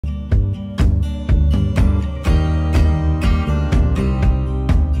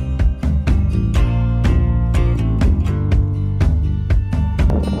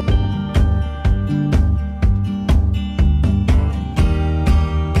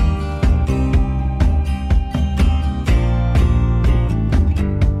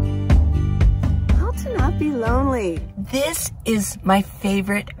is my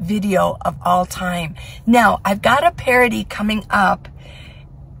favorite video of all time. Now, I've got a parody coming up,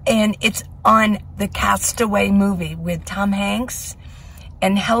 and it's on the Castaway movie with Tom Hanks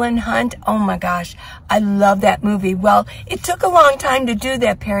and Helen Hunt. Oh my gosh, I love that movie. Well, it took a long time to do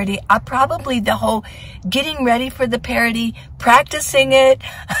that parody. Probably the whole getting ready for the parody, practicing it.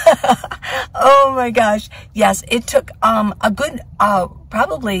 Oh my gosh. Yes, it took a good,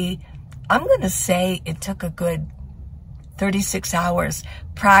 probably, I'm going to say it took a good 36 hours.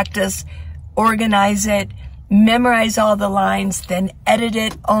 Practice, organize it, memorize all the lines, then edit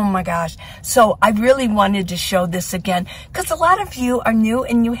it. Oh my gosh. So I really wanted to show this again because a lot of you are new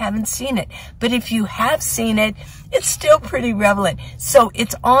and you haven't seen it. But if you have seen it, it's still pretty relevant. So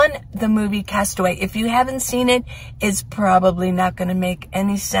it's on the movie Castaway. If you haven't seen it, it's probably not going to make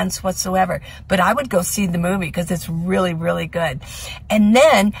any sense whatsoever. But I would go see the movie because it's really, really good. And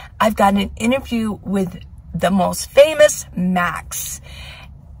then I've got an interview with the most famous Max.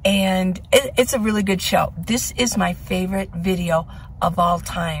 And it's a really good show. This is my favorite video of all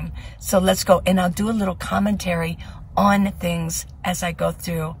time. So let's go. And I'll do a little commentary on things as I go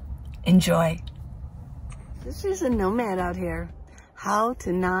through. Enjoy. This is a nomad out here. How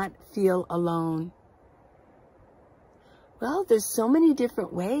to not feel alone. Well, there's so many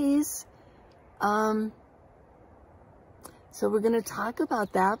different ways. So we're going to talk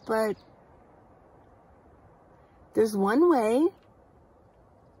about that, but there's one way.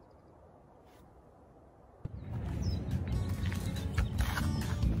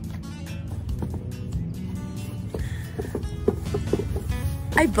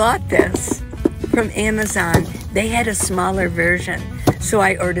 I bought this from Amazon. They had a smaller version, so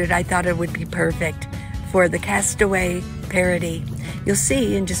I ordered. I thought it would be perfect for the Castaway parody. You'll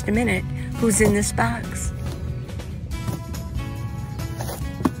see in just a minute who's in this box.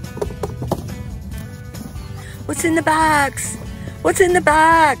 What's in the box? What's in the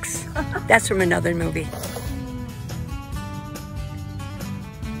box? That's from another movie.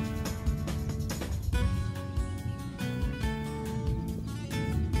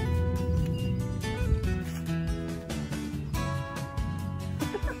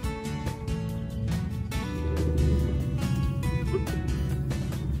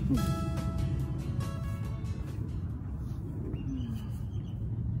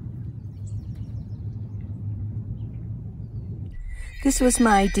 This was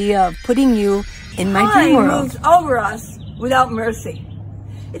my idea of putting you in my dream world. Time moves over us without mercy.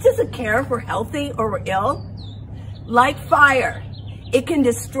 It doesn't care if we're healthy or we're ill. Like fire, it can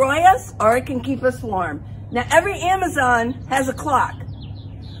destroy us or it can keep us warm. Now, every Amazon has a clock.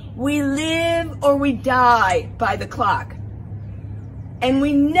 We live or we die by the clock. And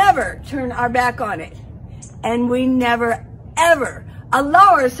we never turn our back on it. And we never, ever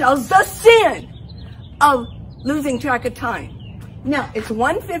allow ourselves the sin of losing track of time. Now, it's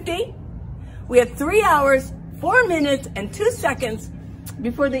 1:50. We have 3 hours, 4 minutes, and 2 seconds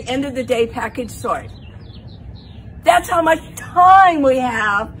before the end of the day package sort. That's how much time we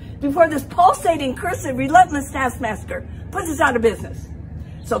have before this pulsating, cursed, relentless taskmaster puts us out of business.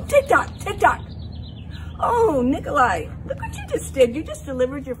 So tick-tock, tick-tock. Oh, Nikolai, look what you just did. You just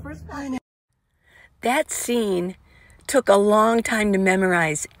delivered your first one. That scene took a long time to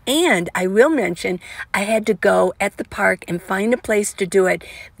memorize, and I will mention I had to go at the park and find a place to do it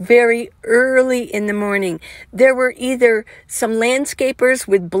very early in the morning. There were either some landscapers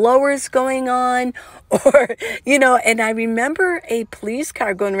with blowers going on or, you know, and I remember a police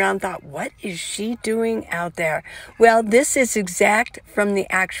car going around and thought, what is she doing out there? Well, this is exact from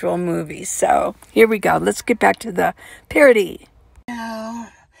the actual movie. So here we go. Let's get back to the parody. No,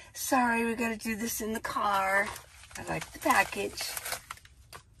 sorry, we got to do this in the car. I like the package.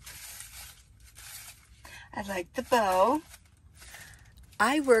 I like the bow.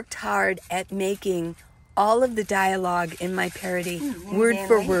 I worked hard at making all of the dialogue in my parody, word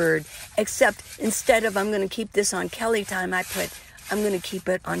for word, except instead of I'm going to keep this on Kelly time, I'm going to keep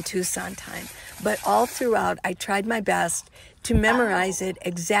it on Tucson time. But all throughout, I tried my best to memorize it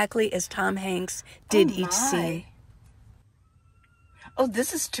exactly as Tom Hanks did each scene. Oh,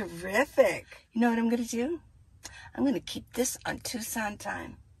 this is terrific. You know what I'm going to do? I'm going to keep this on Tucson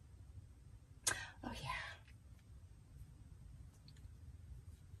time. Oh, yeah.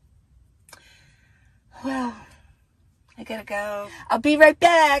 Well, I gotta go. I'll be right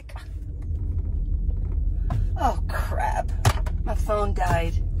back. Oh, crap. My phone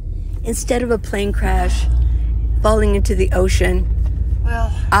died. Instead of a plane crash falling into the ocean,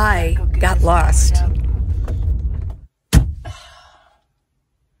 well, I got lost.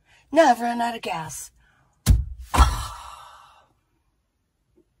 Now I've run out of gas.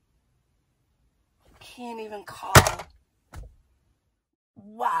 Can't even call.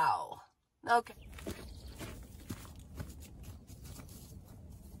 Wow. Okay.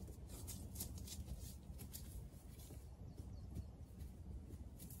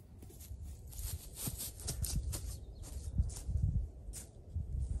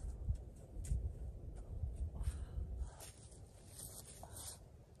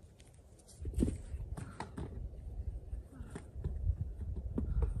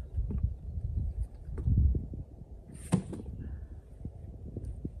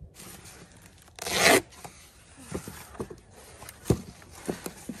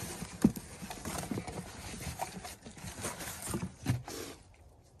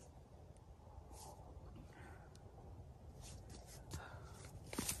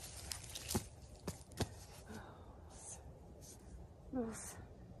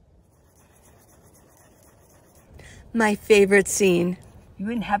 My favorite scene. You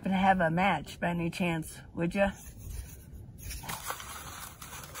wouldn't happen to have a match by any chance, would you?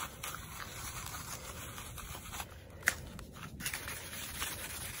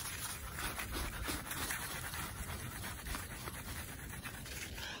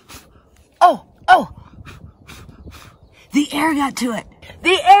 Oh! The air got to it.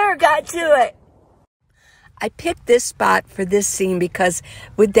 The air got to it. I picked this spot for this scene because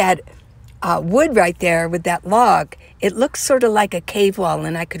with that wood right there, with that log, it looks sort of like a cave wall,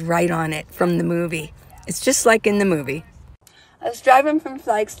 and I could write on it from the movie. It's just like in the movie. I was driving from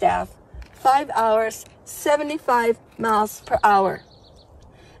Flagstaff, 5 hours, 75 miles per hour.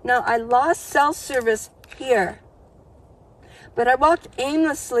 Now, I lost cell service here, but I walked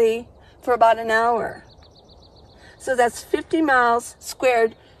aimlessly for about an hour. So that's 50 miles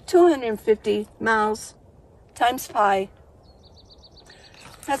squared, 250 miles times pi.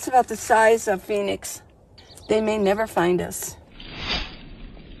 That's about the size of Phoenix. They may never find us.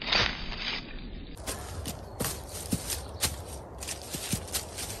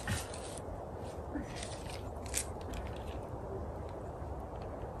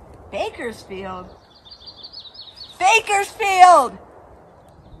 Bakersfield. Bakersfield!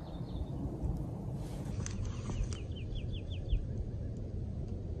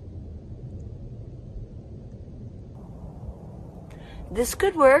 This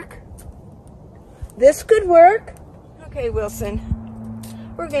could work. This could work. Okay, Wilson.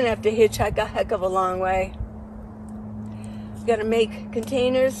 We're gonna have to hitchhike a heck of a long way. We gotta make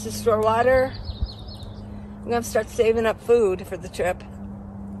containers to store water. I'm gonna start saving up food for the trip.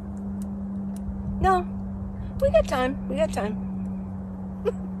 No, we got time. We got time.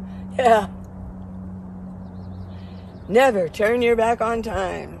 Yeah. Never turn your back on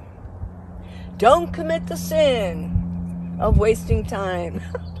time. Don't commit the sin of wasting time.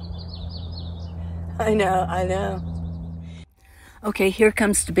 I know. Okay, here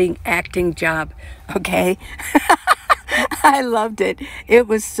comes the big acting job, okay? I loved it. It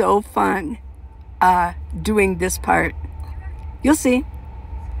was so fun doing this part. You'll see.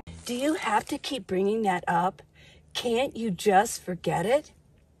 Do you have to keep bringing that up? Can't you just forget it?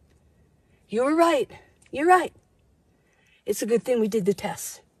 You were right. You're right. It's a good thing we did the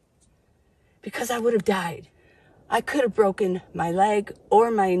test, because I would have died. I could have broken my leg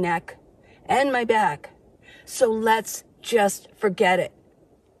or my neck and my back. So let's just forget it.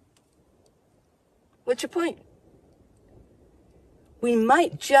 What's your point? We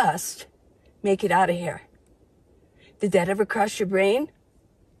might just make it out of here. Did that ever cross your brain?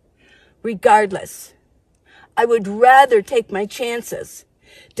 Regardless, I would rather take my chances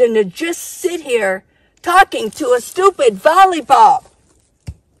than to just sit here talking to a stupid volleyball.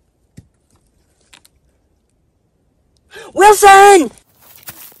 Wilson!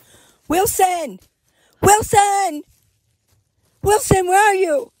 Wilson! Wilson! Wilson, where are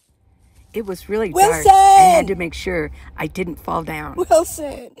you? It was really dark. I had to make sure I didn't fall down.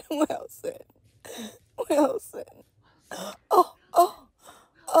 Wilson!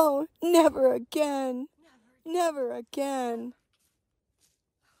 Oh, never again. Never again.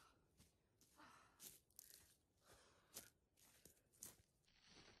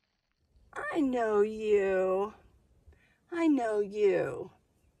 I know you.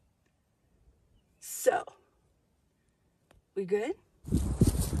 So, we good?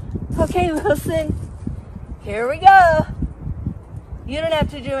 Okay, Wilson, here we go. You don't have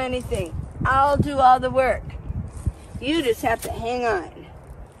to do anything. I'll do all the work. You just have to hang on.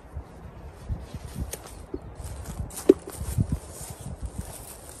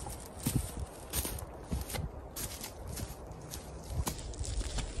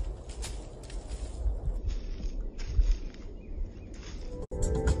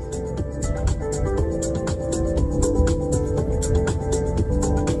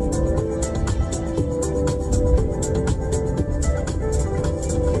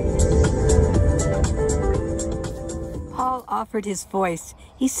 offered his voice.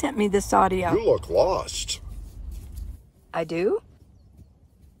 He sent me this audio. You look lost. I do?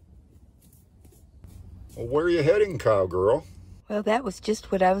 Well, where are you heading, cowgirl? Well, that was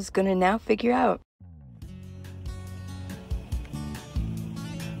just what I was going to now figure out.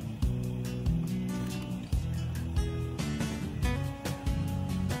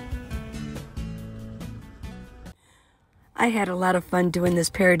 I had a lot of fun doing this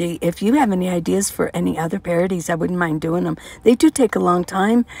parody. If you have any ideas for any other parodies, I wouldn't mind doing them. They do take a long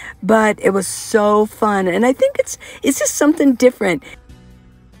time, but it was so fun. And I think it's just something different.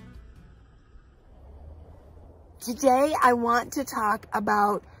 Today, I want to talk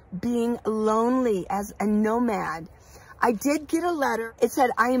about being lonely as a nomad. I did get a letter. It said,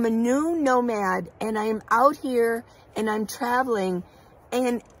 I am a new nomad and I am out here and I'm traveling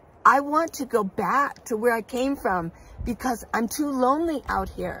and I want to go back to where I came from because I'm too lonely out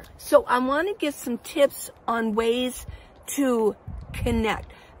here. So I want to give some tips on ways to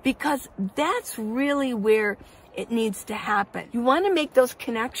connect because that's really where it needs to happen. You want to make those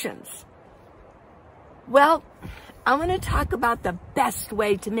connections. Well, I want to talk about the best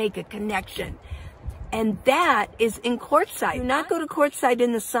way to make a connection. And that is in Quartzsite. Do not go to Quartzsite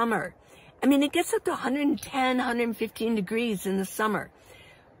in the summer. I mean, it gets up to 110, 115 degrees in the summer.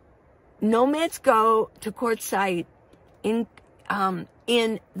 Nomads go to Quartzsite in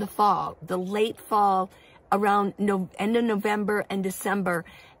the fall, the late fall, around end of November and December,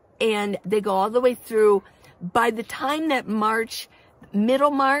 and they go all the way through. By the time that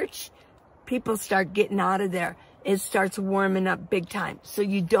middle March, people start getting out of there. It starts warming up big time. So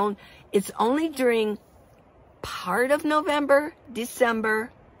it's only during part of November,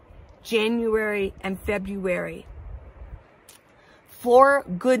 December, January, and February. 4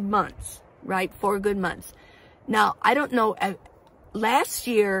 good months, right? 4 good months. Now, I don't know, last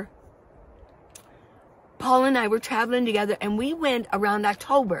year, Paul and I were traveling together and we went around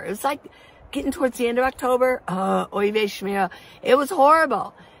October. It was like getting towards the end of October. Oy vey shmira. It was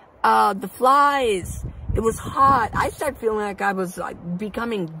horrible. The flies, it was hot. I started feeling like I was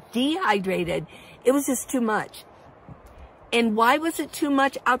becoming dehydrated. It was just too much. And why was it too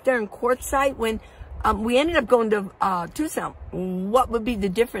much out there in Quartzsite when we ended up going to Tucson? What would be the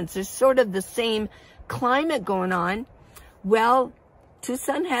difference? There's sort of the same climate going on. Well,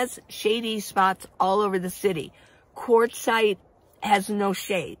 Tucson has shady spots all over the city. Quartzsite has no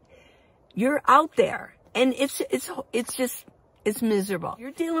shade. You're out there and it's miserable.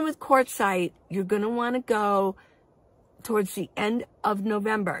 You're dealing with Quartzsite. You're going to want to go towards the end of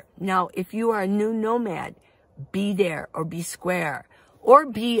November. Now, if you are a new nomad, be there or be square or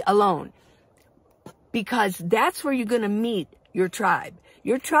be alone because that's where you're going to meet your tribe.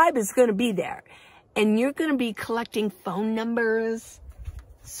 Your tribe is going to be there. And you're going to be collecting phone numbers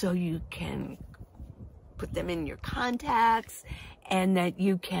so you can put them in your contacts and that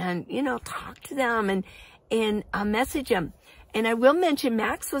you can, talk to them and message them. And I will mention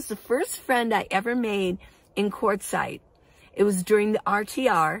Max was the first friend I ever made in Quartzsite. It was during the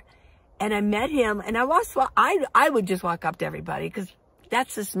RTR and I met him and I would just walk up to everybody because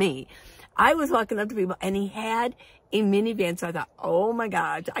that's just me. I was walking up to people and he had a minivan. So I thought, oh my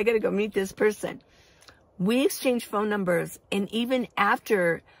God, I got to go meet this person. We exchanged phone numbers, and even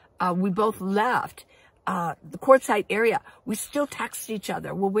after we both left the Quartzsite area, we still text each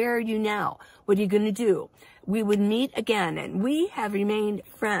other. Well, where are you now? What are you going to do? We would meet again, and we have remained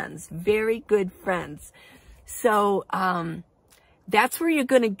friends, very good friends. So that's where you're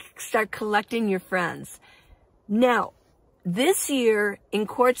going to start collecting your friends. Now, this year in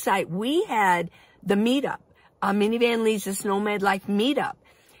Quartzsite, we had the meetup, Minivan Lee's This Nomad Life meetup,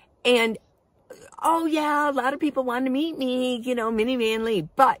 and oh yeah, a lot of people wanted to meet me, Minivan Lee.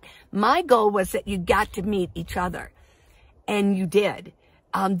 But my goal was that you got to meet each other. And you did.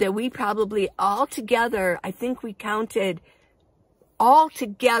 That we probably all together, I think we counted all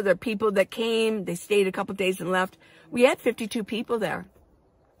together people that came, they stayed a couple days and left. We had 52 people there.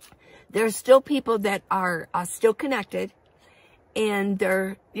 There are still people that are still connected and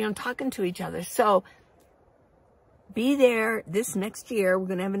they're, talking to each other. So be there this next year. We're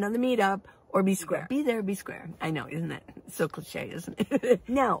going to have another meetup. Or be square. Be there, be square. I know, isn't that so cliche, isn't it?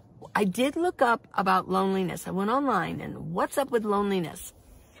 Now, I did look up about loneliness. I went online and what's up with loneliness?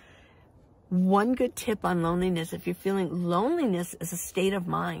 One good tip on loneliness, if you're feeling loneliness is a state of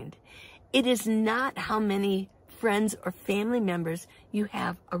mind. It is not how many friends or family members you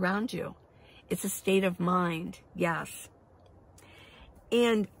have around you. It's a state of mind, yes.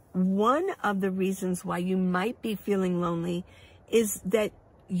 And one of the reasons why you might be feeling lonely is that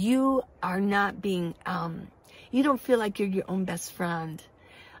you are not being, you don't feel like you're your own best friend.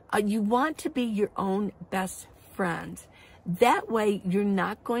 You want to be your own best friend. that way you're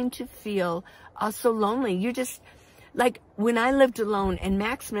not going to feel so lonely. You're just, like when I lived alone, and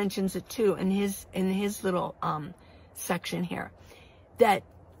Max mentions it too in his little section here, that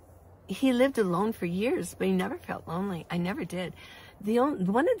he lived alone for years, but he never felt lonely. I never did.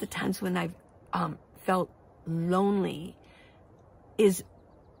 One of the times when I've felt lonely is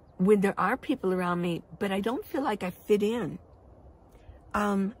when there are people around me, but I don't feel like I fit in.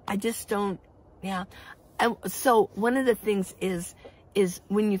 I just don't, yeah. So one of the things is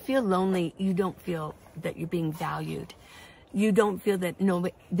when you feel lonely, you don't feel that you're being valued. You don't feel that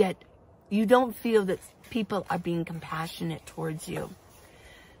you don't feel that people are being compassionate towards you.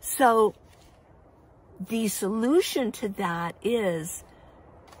 So the solution to that is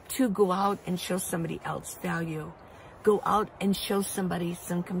to go out and show somebody else value. Go out and show somebody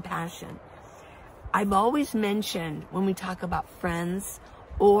some compassion. I've always mentioned when we talk about friends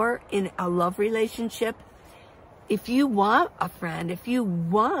or in a love relationship, if you want a friend, if you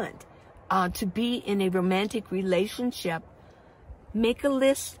want to be in a romantic relationship, make a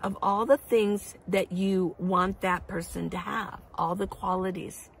list of all the things that you want that person to have, all the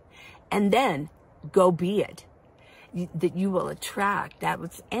qualities, and then go be it. That you will attract, that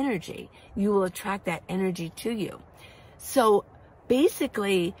was energy. You will attract that energy to you. So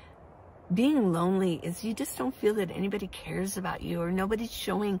basically, being lonely is you just don't feel that anybody cares about you or nobody's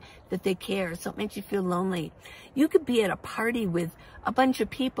showing that they care. So it makes you feel lonely. You could be at a party with a bunch of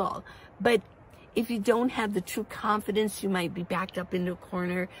people, but if you don't have the true confidence, you might be backed up into a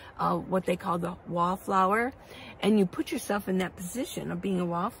corner, what they call the wallflower, and you put yourself in that position of being a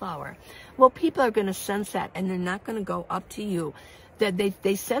wallflower. Well, people are going to sense that, and they're not going to go up to you. That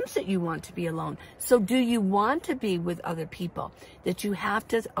they sense that you want to be alone. So do you want to be with other people? That you have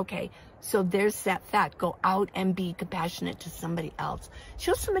to, okay, so there's that fact. Go out and be compassionate to somebody else.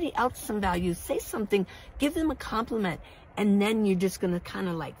 Show somebody else some value. Say something. Give them a compliment. And then you're just going to kind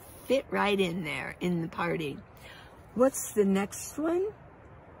of like fit right in there in the party. What's the next one?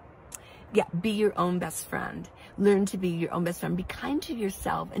 Yeah, be your own best friend. Learn to be your own best friend. Be kind to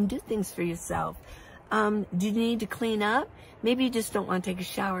yourself and do things for yourself. Do you need to clean up? Maybe you just don't want to take a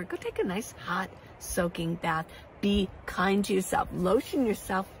shower. Go take a nice hot soaking bath. Be kind to yourself. Lotion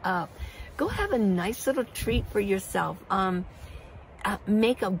yourself up. Go have a nice little treat for yourself.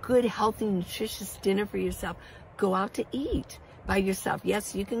 Make a good, healthy, nutritious dinner for yourself. Go out to eat by yourself.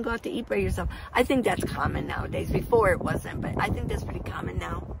 Yes, you can go out to eat by yourself. I think that's common nowadays. Before it wasn't, but I think that's pretty common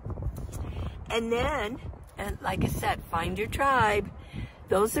now. And then, and like I said, find your tribe.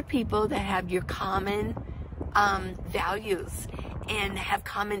 Those are people that have your common values and have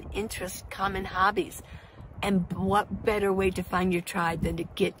common interests, common hobbies. And what better way to find your tribe than to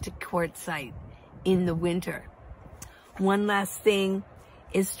get to Quartzsite in the winter? One last thing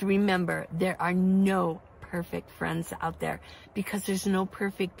is to remember there are no perfect friends out there because there's no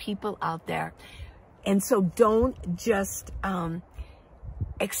perfect people out there. And so don't just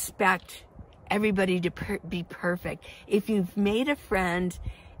expect everybody to be perfect. If you've made a friend,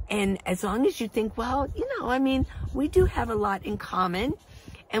 and as long as you think, well, you know, I mean, we do have a lot in common,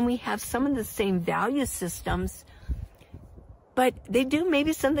 and we have some of the same value systems, but they do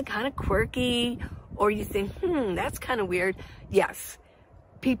maybe something kind of quirky, or you think, that's kind of weird. Yes,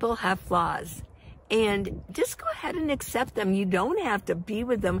 people have flaws, and just go ahead and accept them. You don't have to be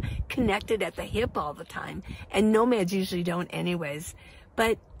with them connected at the hip all the time, and nomads usually don't anyways,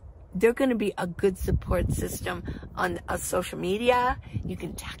 but they're going to be a good support system on social media. You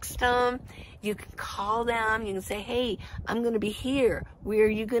can text them. You can call them. You can say, hey, I'm going to be here. Where are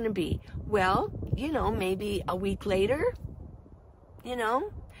you going to be? Well, you know, maybe a week later, you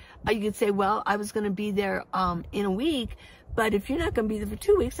know. You could say, well, I was going to be there in a week, but if you're not going to be there for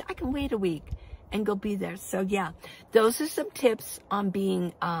 2 weeks, I can wait a week and go be there. So, yeah, those are some tips on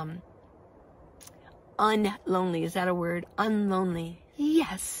being unlonely. Is that a word? Unlonely.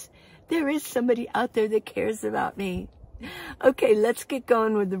 Yes. There is somebody out there that cares about me. Okay, let's get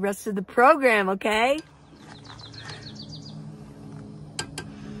going with the rest of the program, okay?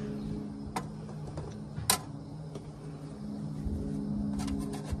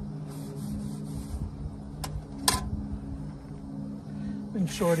 Been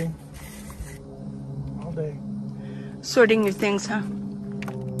sorting all day. Sorting your things, huh?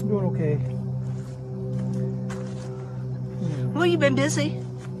 Doing okay. Well, you've been busy.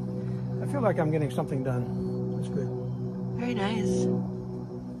 I feel like I'm getting something done. That's good. Very nice.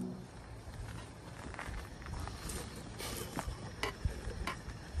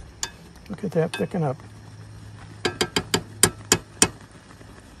 Look at that thicken up.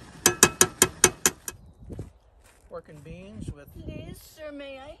 Working beans with... Please, sir,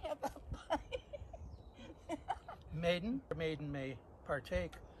 may I have a pie? Maiden maiden may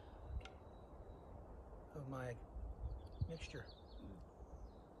partake of my mixture.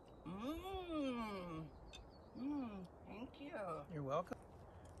 Thank you. You're welcome.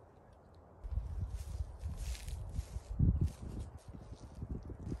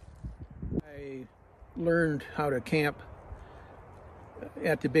 I learned how to camp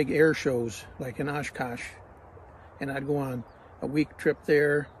at the big air shows, like in Oshkosh, and I'd go on a week trip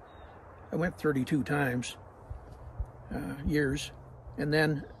there. I went 32 times, years, and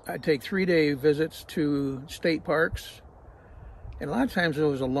then I'd take 3-day visits to state parks, and a lot of times I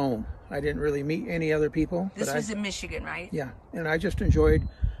was alone. I didn't really meet any other people. This was in Michigan, right? Yeah, and I just enjoyed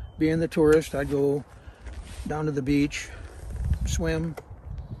being the tourist. I'd go down to the beach, swim,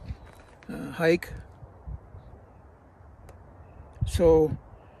 hike. So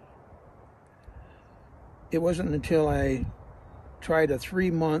it wasn't until I tried a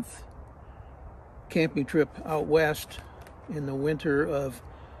 3-month camping trip out west in the winter of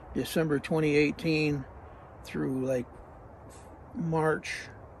December 2018 through like March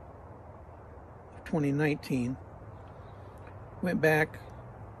 2019. Went back,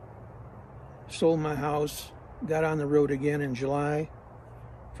 sold my house, got on the road again in July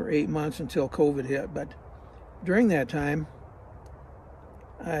for 8 months until COVID hit. But during that time,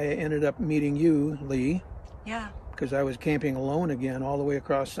 I ended up meeting you, Lee. Yeah. Because I was camping alone again, all the way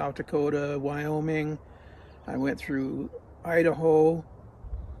across South Dakota, Wyoming. I went through Idaho,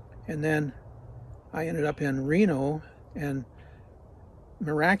 and then I ended up in Reno and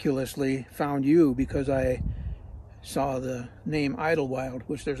miraculously found you because I saw the name Idlewild,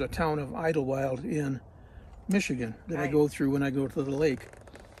 which there's a town of Idlewild in Michigan that I go through when I go to the lake.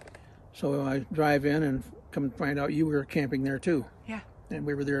 So I drive in and come to find out you were camping there too. Yeah. And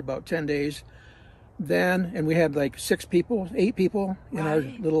we were there about 10 days. Then, and we had like 8 people in our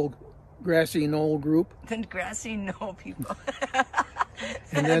little grassy knoll group. The grassy knoll people.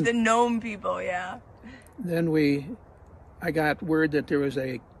 And then, the gnome people, yeah. Then I got word that there was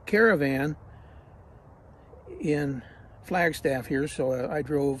a caravan in Flagstaff here, so I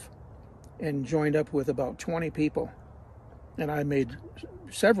drove and joined up with about 20 people. And I made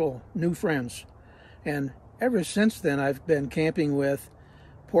several new friends. And ever since then, I've been camping with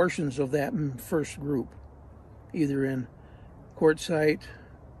portions of that first group, either in Quartzsite,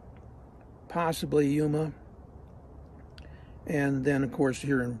 possibly Yuma, and then of course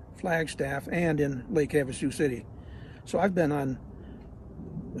here in Flagstaff and in Lake Havasu City. So I've been on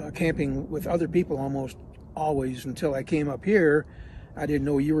camping with other people almost always until I came up here. I didn't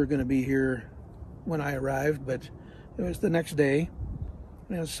know you were going to be here when I arrived, but it was the next day.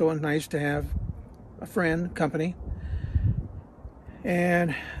 And it was so nice to have a friend, company.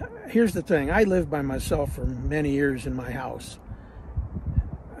 And here's the thing, I lived by myself for many years in my house.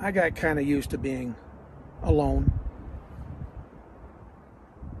 I got kind of used to being alone.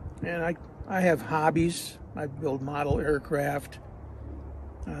 And I have hobbies. I build model aircraft.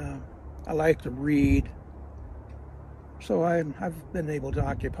 I like to read. So I've been able to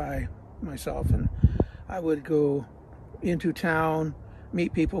occupy myself. And I would go into town,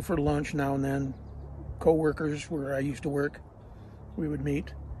 meet people for lunch now and then, co-workers where I used to work. We would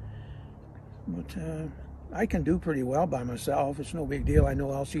meet, but I can do pretty well by myself. It's no big deal. I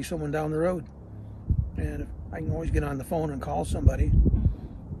know I'll see someone down the road, and I can always get on the phone and call somebody.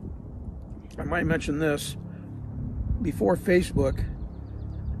 I might mention this, before Facebook,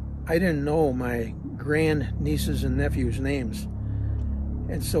 I didn't know my grand nieces and nephews' names,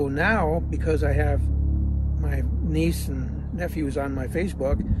 and so now, because I have my niece and nephews on my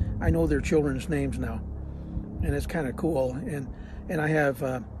Facebook, I know their children's names now, and it's kind of cool. And I have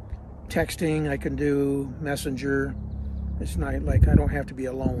texting, I can do Messenger. It's not like I don't have to be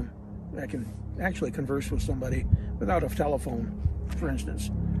alone. I can actually converse with somebody without a telephone, for instance.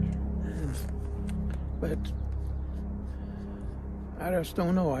 But I just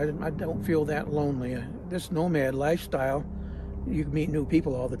don't know. I don't feel that lonely. This nomad lifestyle, you can meet new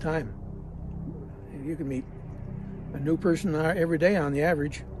people all the time. You can meet a new person every day on the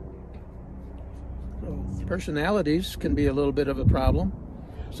average. So personalities can be a little bit of a problem.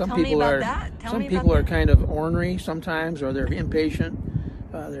 Some people are kind of ornery sometimes, or they're impatient.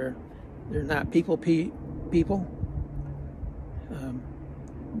 They're not people,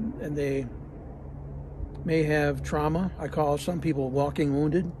 and they may have trauma. I call some people walking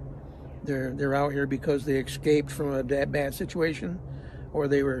wounded. They're out here because they escaped from a bad situation, or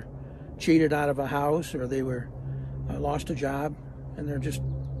they were cheated out of a house, or they were lost a job, and they're just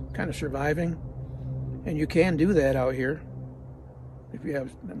kind of surviving. And you can do that out here if you have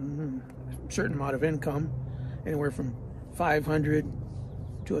a certain amount of income, anywhere from 500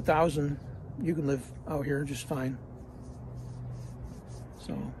 to 1,000. You can live out here just fine.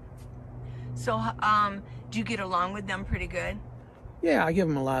 So, do you get along with them pretty good? Yeah, I give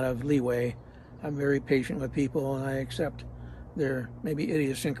them a lot of leeway. I'm very patient with people, and I accept their maybe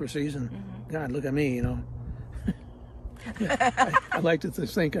idiosyncrasies. And God, look at me, you know. I like to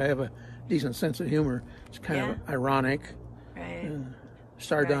think I have a decent sense of humor. It's kind of ironic,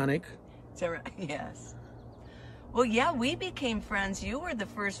 sardonic. Yes. Well, yeah, we became friends. You were the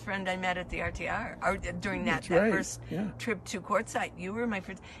first friend I met at the RTR, or during that first trip to Quartzsite. You were my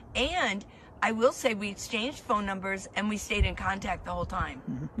first. And I will say we exchanged phone numbers and we stayed in contact the whole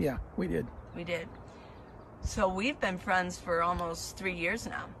time. Yeah, we did. We did. So we've been friends for almost 3 years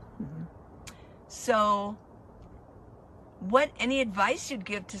now. So any advice you'd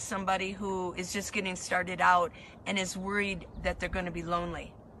give to somebody who is just getting started out and is worried that they're going to be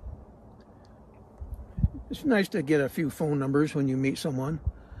lonely? It's nice to get a few phone numbers when you meet someone,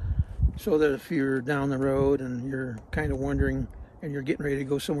 so that if you're down the road and you're kind of wondering and you're getting ready to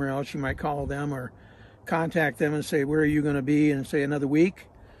go somewhere else, you might call them or contact them and say, where are you going to be in, say, another week?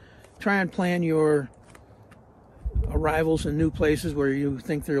 Try and plan your arrivals in new places where you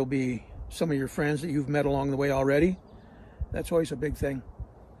think there'll be some of your friends that you've met along the way already. That's always a big thing.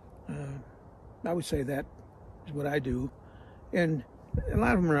 I would say that is what I do. And a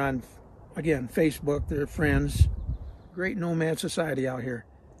lot of them are on, again, Facebook. They're friends. Great nomad society out here.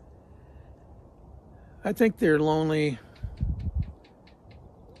 I think they're lonely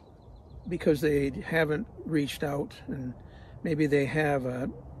because they haven't reached out, and maybe they have a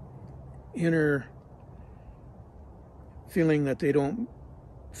inner feeling that they don't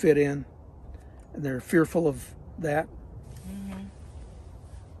fit in, and they're fearful of that.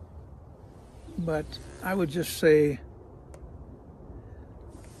 But I would just say,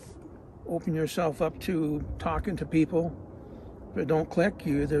 open yourself up to talking to people. If it don't click,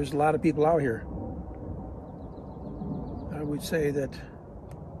 there's a lot of people out here. I would say that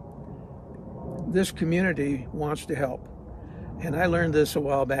this community wants to help. And I learned this a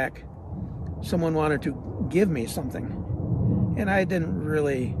while back. Someone wanted to give me something, and I didn't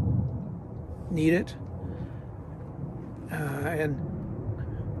really need it. And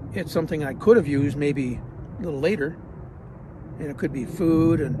it's something I could have used maybe a little later. And it could be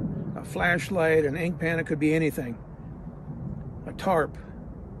food and a flashlight, an ink pen, it could be anything. A tarp,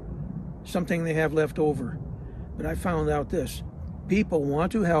 something they have left over. But I found out this: people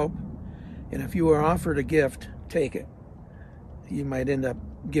want to help, and if you are offered a gift, take it. You might end up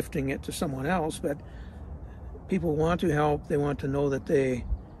gifting it to someone else, but people want to help. They want to know that they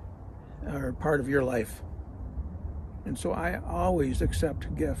are part of your life. And so I always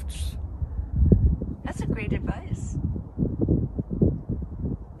accept gifts. That's a great advice.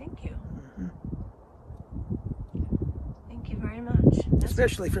 Thank you. Thank you very much.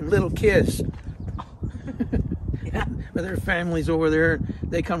 Especially from little kids. With their families over there,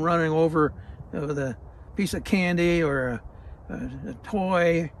 they come running over with a piece of candy or a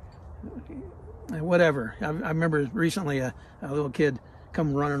toy, whatever. I remember recently a little kid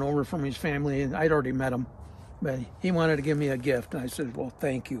come running over from his family, and I'd already met him, but he wanted to give me a gift, and I said, well,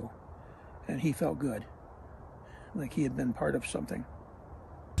 thank you. And he felt good, like he had been part of something.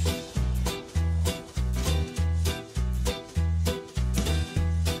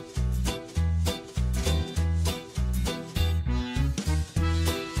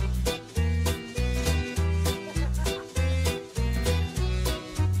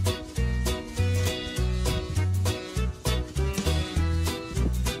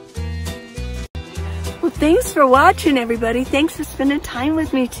 Well, thanks for watching, everybody. Thanks for spending time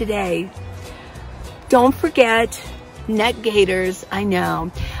with me today. Don't forget, net gaiters, I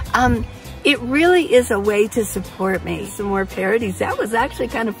know. It really is a way to support me. Some more parodies. That was actually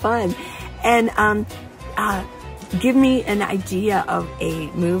kind of fun. And give me an idea of a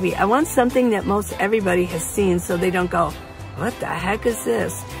movie. I want something that most everybody has seen, so they don't go, what the heck is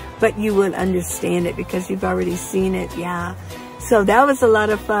this? But you will understand it because you've already seen it, yeah. So that was a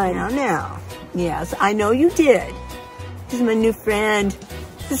lot of fun. Now. Yes, I know you did. This is my new friend.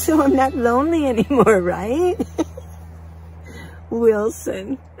 So I'm not lonely anymore, right?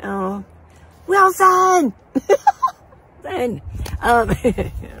 Wilson. Oh. Wilson! Then,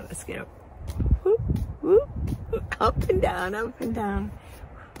 let's get up. Whoop, whoop, up and down, up and down.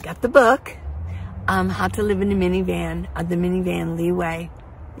 Got the book, How to Live in a Minivan, the Minivan Lee way.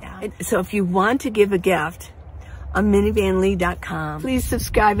 Yeah. So if you want to give a gift, on minivanlee.com, please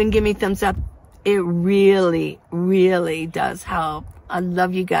subscribe and give me thumbs up. It really, really does help. I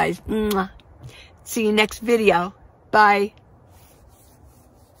love you guys. Mwah. See you next video. Bye.